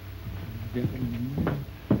 Do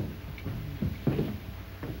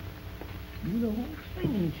the whole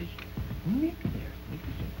thing. Just nip there.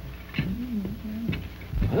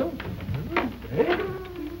 Well,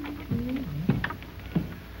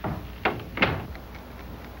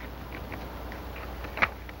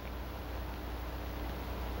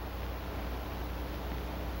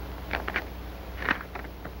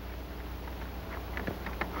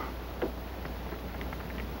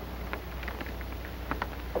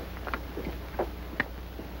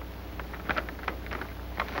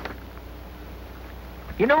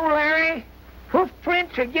 you know, Larry, hoof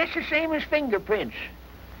prints are just the same as fingerprints.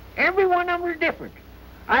 Every one of them is different.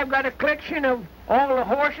 I've got a collection of all the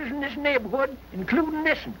horses in this neighborhood, including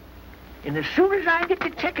this one. And as soon as I get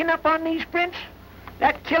to checking up on these prints,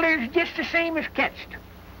 that killer's just the same as catched.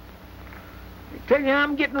 I tell you,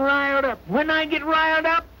 I'm getting riled up. When I get riled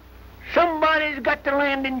up, somebody's got to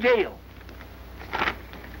land in jail.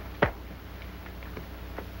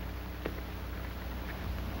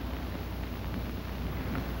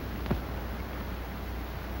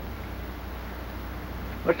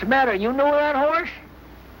 What's the matter? You know that horse?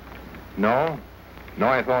 No,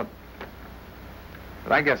 I thought...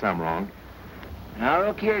 But I guess I'm wrong. Now,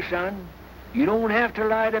 look here, son. You don't have to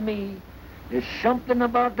lie to me. There's something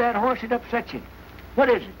about that horse that upsets you. What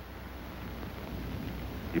is it?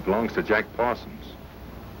 He belongs to Jack Parsons.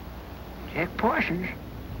 Jack Parsons?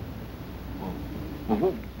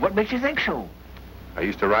 Well, what makes you think so? I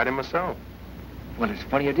used to ride him myself. Well, it's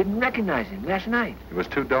funny I didn't recognize him last night. It was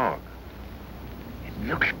too dark. It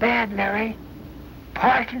looks bad, Larry.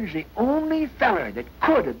 Parsons the only feller that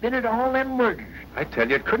could have been at all them murders. I tell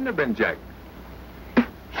you, it couldn't have been Jack.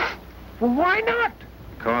 Well, why not?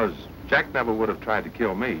 Because Jack never would have tried to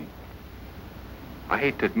kill me. I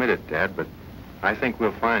hate to admit it, Dad, but I think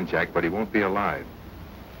we'll find Jack, but he won't be alive.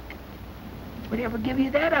 Whatever give you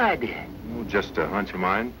that idea? Oh, just a hunch of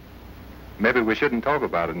mine. Maybe we shouldn't talk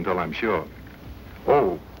about it until I'm sure.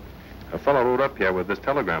 Oh, a fellow rode up here with this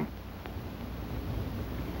telegram.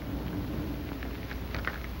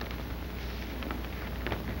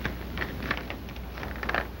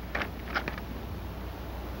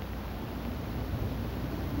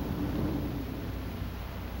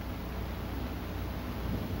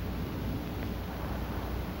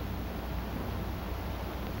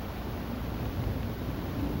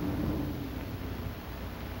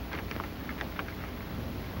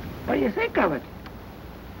 What do you think of it?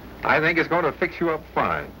 I think it's going to fix you up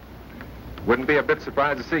fine. Wouldn't be a bit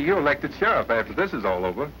surprised to see you elected sheriff after this is all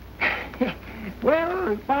over. Well,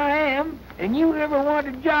 if I am, and you ever want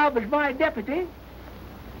a job as my deputy,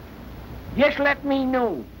 just let me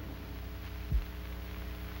know.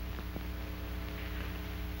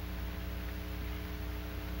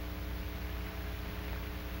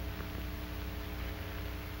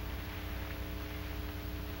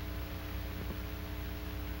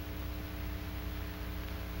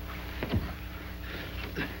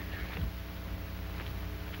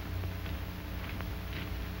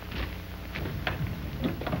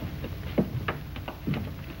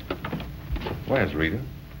 Where's Rita?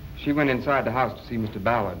 She went inside the house to see Mr.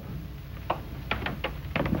 Ballard.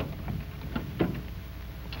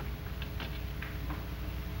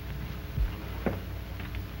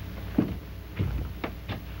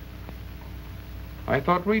 I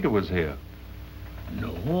thought Rita was here.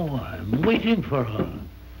 No, I'm waiting for her.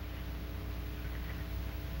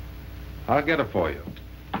 I'll get her for you.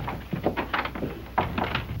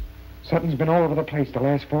 Sutton's been all over the place the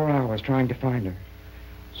last 4 hours trying to find her.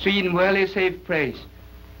 She in very safe place.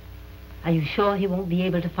 Are you sure he won't be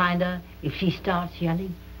able to find her if she starts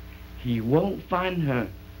yelling? He won't find her.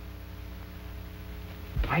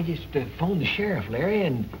 I just phoned the sheriff, Larry,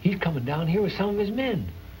 and he's coming down here with some of his men.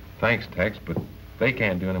 Thanks, Tex, but they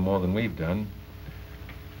can't do any more than we've done.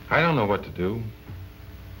 I don't know what to do.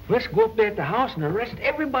 Let's go up there at the house and arrest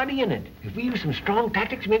everybody in it. If we use some strong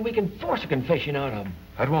tactics, maybe we can force a confession out of them.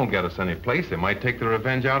 That won't get us any place. They might take the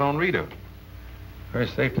revenge out on Rita. Her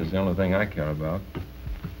safety is the only thing I care about.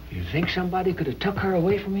 You think somebody could have took her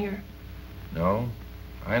away from here? No.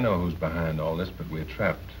 I know who's behind all this, but we're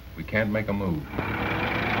trapped. We can't make a move.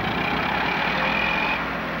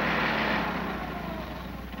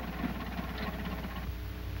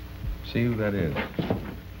 See who that is.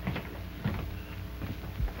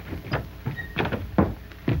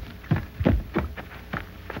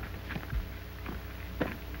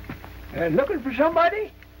 Looking for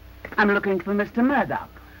somebody? I'm looking for Mr. Murdoch.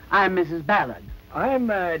 I'm Mrs. Ballard. I'm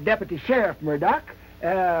Deputy Sheriff Murdoch.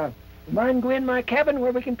 Mind go in my cabin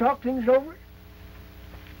where we can talk things over?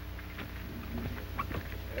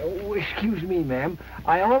 Oh, excuse me, ma'am.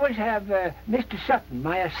 I always have Mr. Sutton,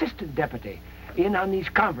 my assistant deputy, in on these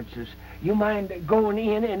conferences. You mind going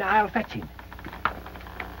in and I'll fetch him?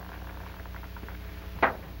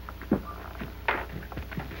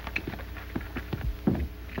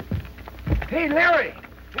 Hey, Larry!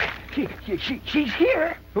 She's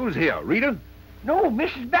here. Who's here, Rita? No,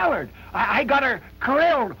 Mrs. Ballard. I got her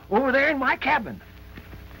corralled over there in my cabin.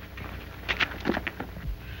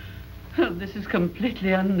 Well, this has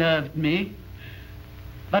completely unnerved me.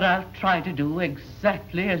 But I'll try to do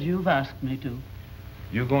exactly as you've asked me to.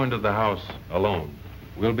 You go into the house alone.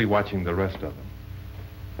 We'll be watching the rest of them.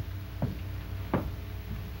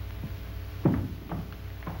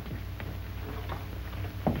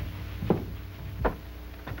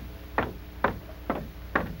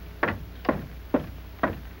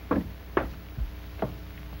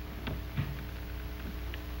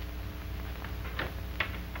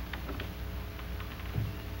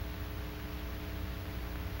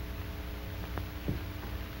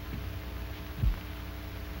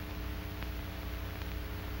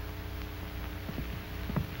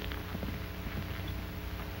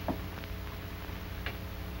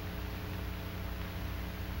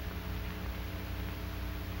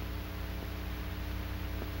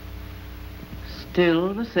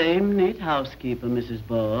 Still the same neat housekeeper, Mrs.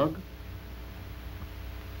 Borg.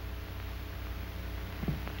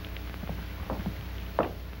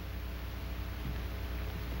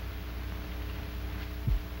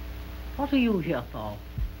 What are you here for?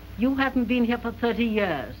 You haven't been here for 30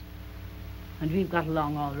 years. And we've got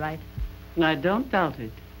along all right. I don't doubt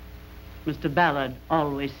it. Mr. Ballard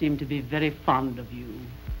always seemed to be very fond of you.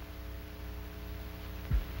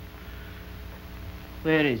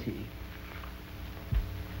 Where is he?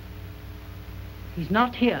 He's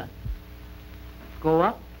not here. Go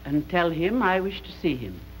up and tell him I wish to see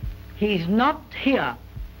him. He's not here.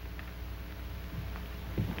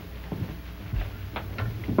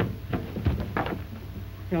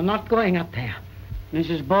 You're not going up there.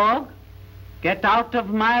 Mrs. Borg, get out of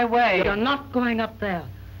my way. You're not going up there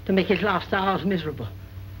to make his last hours miserable.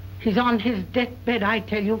 He's on his deathbed, I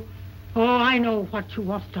tell you. Oh, I know what you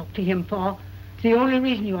want to talk to him for. It's the only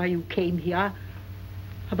reason you came here.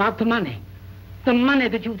 About the money. The money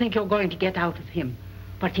that you think you're going to get out of him.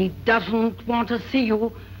 But he doesn't want to see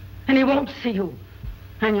you, and he won't see you.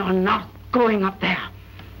 And you're not going up there.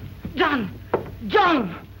 John!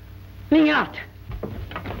 John! Lingard!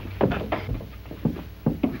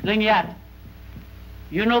 Lingard,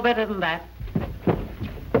 you know better than that.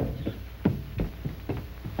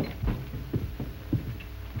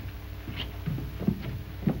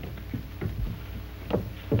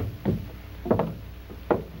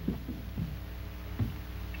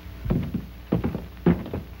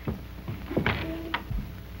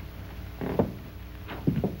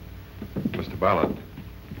 Ballard.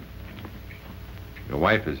 Your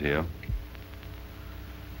wife is here.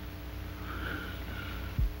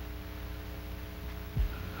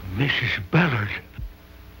 Mrs. Ballard.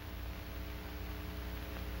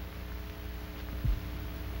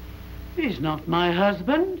 He's not my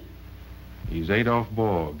husband. He's Adolph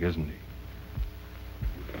Borg, isn't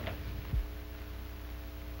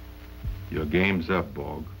he? Your game's up,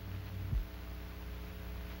 Borg.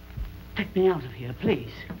 Take me out of here,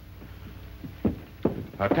 please.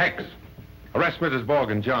 Tex, arrest Mrs.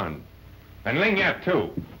 Borg and John. And Lingard,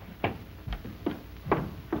 too.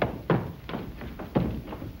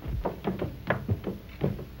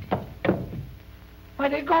 Why,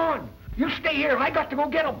 they're gone. You stay here. I got to go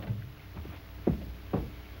get them.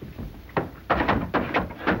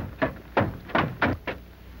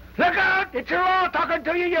 Look out! It's your law talking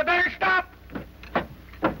to you. You better stop.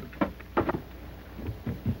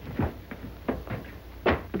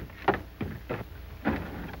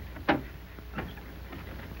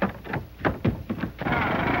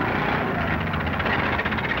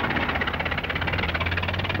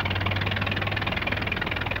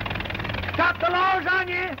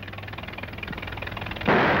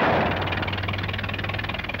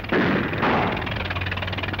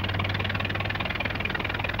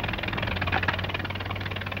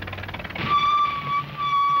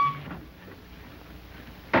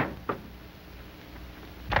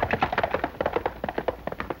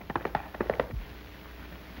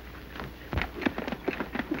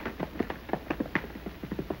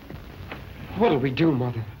 What'll we do,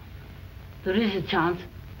 Mother? There is a chance.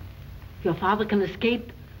 Your father can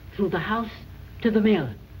escape through the house to the mill.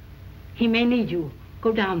 He may need you.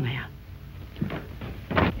 Go down there.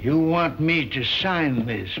 You want me to sign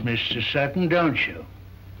this, Mr. Sutton, don't you?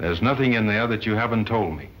 There's nothing in there that you haven't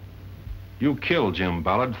told me. You killed Jim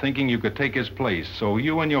Ballard thinking you could take his place so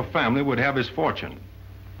you and your family would have his fortune.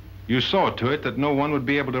 You saw to it that no one would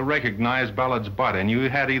be able to recognize Ballard's body, and you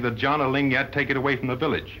had either John or Lingyat take it away from the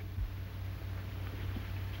village.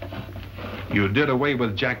 You did away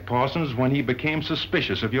with Jack Parsons when he became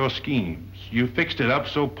suspicious of your schemes. You fixed it up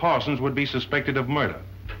so Parsons would be suspected of murder.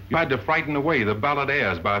 You tried to frighten away the Ballard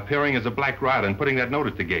heirs by appearing as a Black Rider and putting that note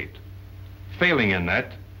at the gate. Failing in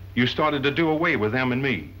that, you started to do away with them and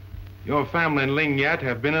me. Your family and Lingyat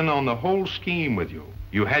have been in on the whole scheme with you.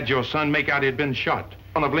 You had your son make out he'd been shot.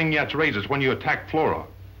 One of Lingyat's razors when you attacked Flora.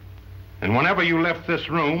 And whenever you left this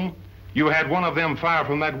room, you had one of them fire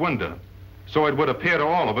from that window. So it would appear to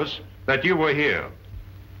all of us that you were here.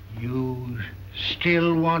 You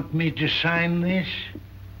still want me to sign this?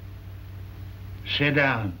 Sit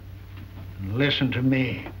down and listen to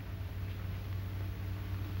me.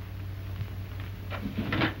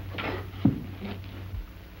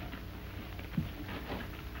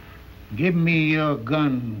 Give me your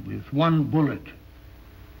gun with one bullet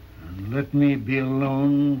and let me be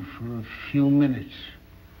alone for a few minutes.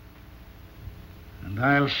 And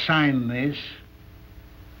I'll sign this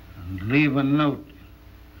and leave a note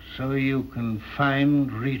so you can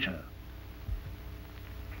find Rita.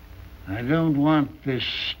 I don't want this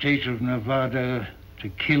state of Nevada to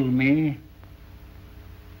kill me.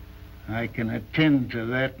 I can attend to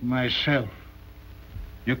that myself.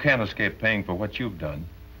 You can't escape paying for what you've done.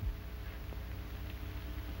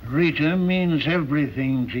 Rita means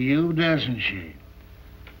everything to you, doesn't she?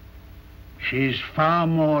 She's far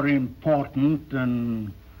more important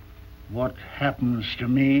than what happens to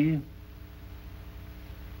me.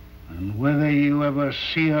 And whether you ever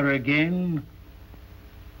see her again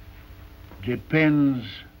depends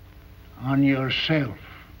on yourself.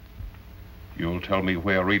 You'll tell me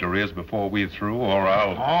where Rita is before we're through, or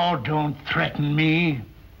I'll... Oh, don't threaten me.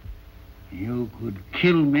 You could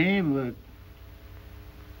kill me, but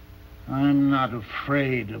I'm not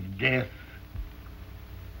afraid of death.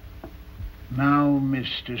 Now,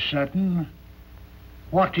 Mr. Sutton,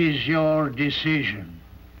 what is your decision?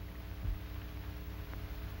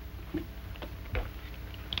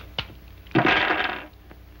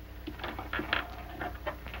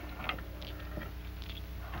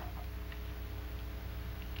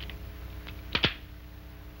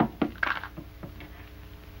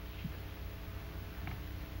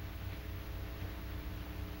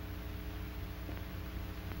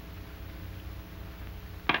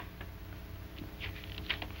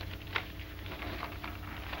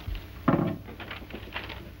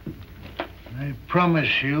 I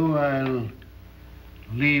promise you I'll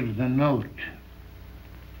leave the note.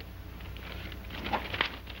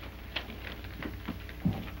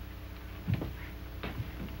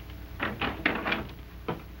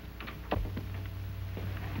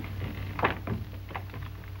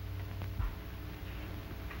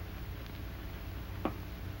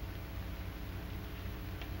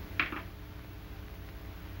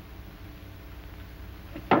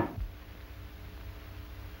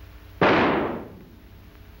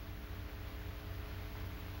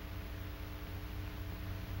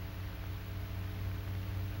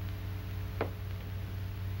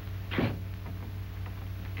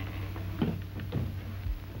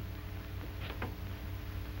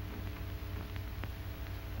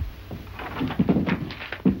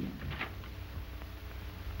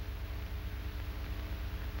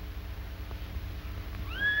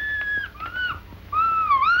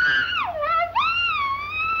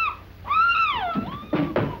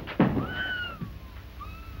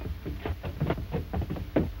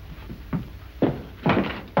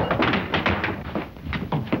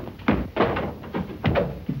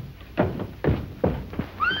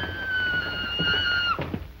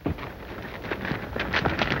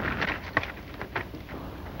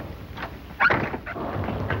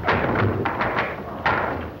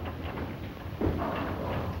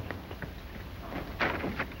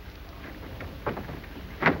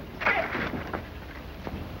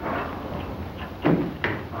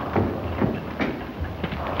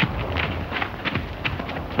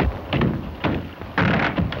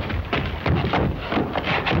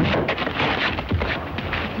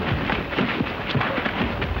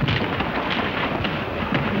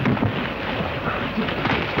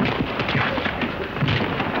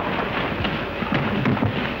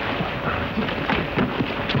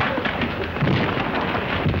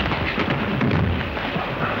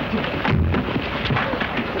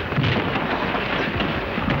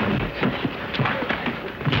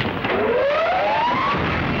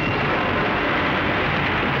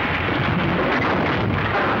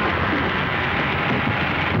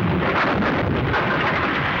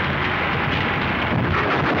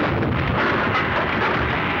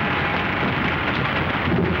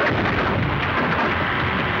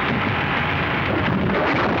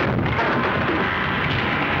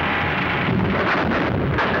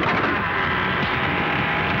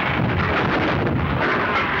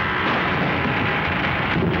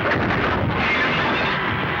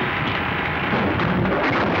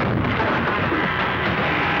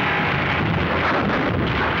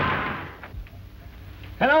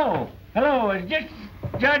 is this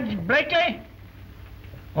Judge Blakely?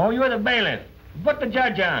 Oh, you're the bailiff. Put the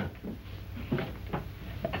judge on.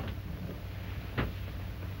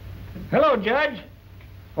 Hello, Judge.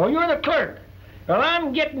 Oh, you're the clerk. Well,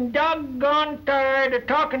 I'm getting doggone tired of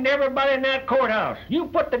talking to everybody in that courthouse. You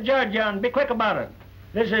put the judge on. Be quick about it.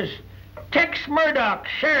 This is Tex Murdoch,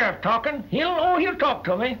 sheriff, talking. He'll talk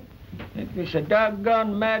to me. It's a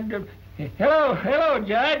doggone mad... Hello,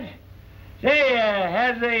 Judge. Say,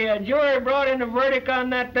 has the jury brought in a verdict on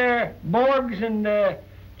that there Borgs and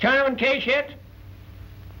Chinaman case yet?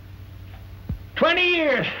 20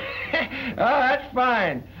 years. Oh, that's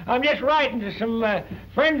fine. I'm just writing to some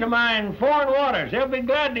friends of mine in foreign waters. They'll be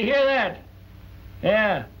glad to hear that.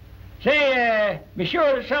 Yeah. Say, be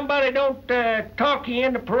sure that somebody don't talk you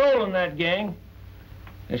into parole in that gang.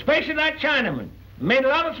 Especially that Chinaman. Made a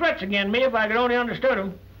lot of threats against me if I could only understood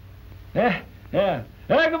him. Yeah.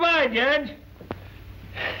 Well, goodbye, Judge.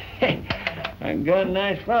 I'm a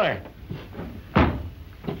nice feller.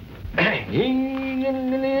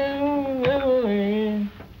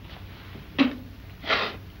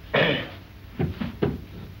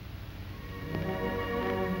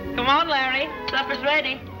 Come on, Larry. Supper's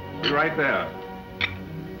ready. Be right there.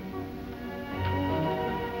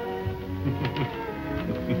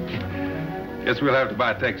 Guess we'll have to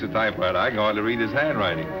buy Tex a typewriter. I can hardly read his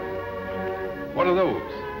handwriting. What are those?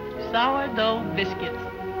 Sourdough biscuits.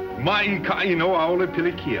 Mine aole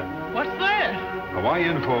pilikia. What's that?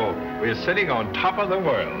 Hawaiian for we're sitting on top of the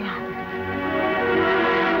world.